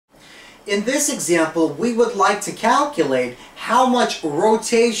In this example, we would like to calculate how much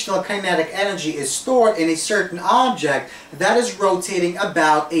rotational kinetic energy is stored in a certain object that is rotating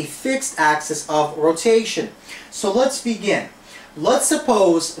about a fixed axis of rotation. So let's begin. Let's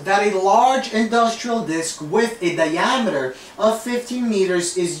suppose that a large industrial disk with a diameter of 15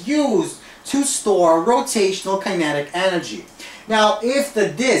 meters is used to store rotational kinetic energy. Now, if the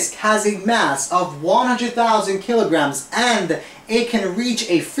disk has a mass of 100,000 kilograms and it can reach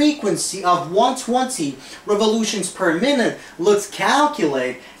a frequency of 120 revolutions per minute, let's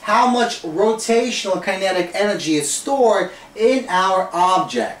calculate how much rotational kinetic energy is stored in our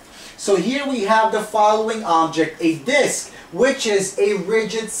object. So here we have the following object, a disk, which is a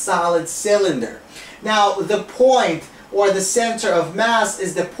rigid solid cylinder. Now, the point or the center of mass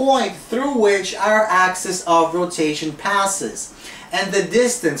is the point through which our axis of rotation passes. And the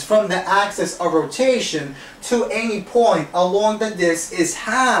distance from the axis of rotation to any point along the disk is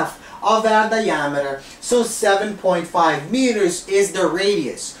half of our diameter, so 7.5 meters is the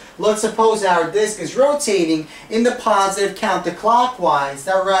radius. Let's suppose our disk is rotating in the positive counterclockwise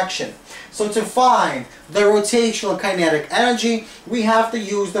direction. So to find the rotational kinetic energy, we have to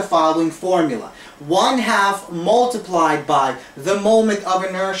use the following formula. 1/2 multiplied by the moment of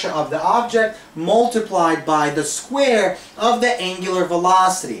inertia of the object multiplied by the square of the angular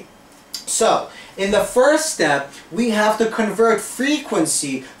velocity. So, in the first step, we have to convert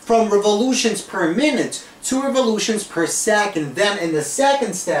frequency from revolutions per minute to revolutions per second. Then in the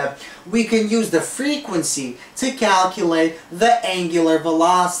second step, we can use the frequency to calculate the angular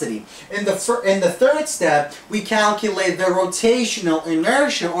velocity. In the third step, we calculate the rotational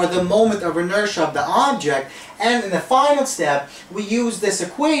inertia or the moment of inertia of the object. And in the final step, we use this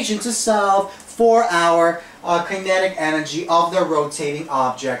equation to solve for our kinetic energy of the rotating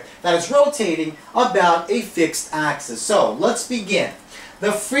object that is rotating about a fixed axis. So let's begin.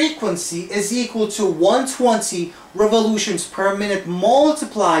 The frequency is equal to 120 revolutions per minute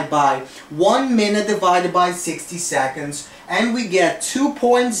multiplied by 1 minute divided by 60 seconds, and we get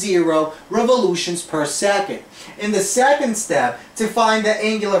 2.0 revolutions per second. In the second step, to find the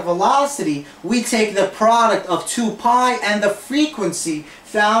angular velocity, we take the product of 2 pi and the frequency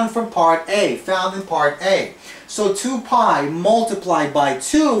found in part A. So 2 pi multiplied by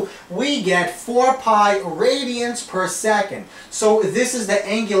 2, we get 4 pi radians per second. So this is the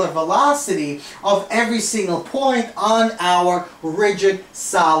angular velocity of every single point on our rigid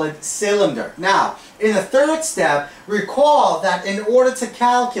solid cylinder. Now, in the third step, recall that in order to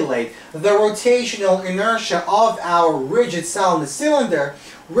calculate the rotational inertia of our rigid solid cylinder,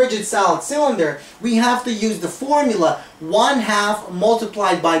 we have to use the formula 1/2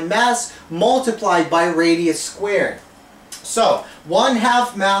 multiplied by mass multiplied by radius squared. So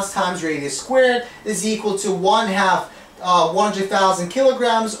 1/2 mass times radius squared is equal to 1/2 100,000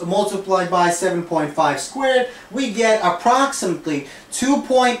 kilograms multiplied by 7.5 squared. We get approximately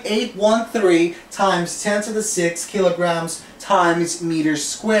 2.813 times 10 to the 6 kilograms times meters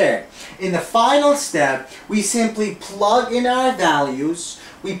squared. In the final step, we simply plug in our values.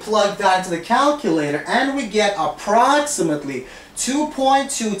 We plug that into the calculator and we get approximately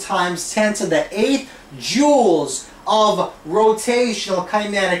 2.2 times 10 to the 8 joules of rotational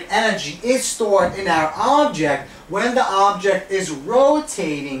kinetic energy is stored in our object when the object is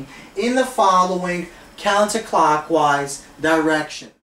rotating in the following counterclockwise direction.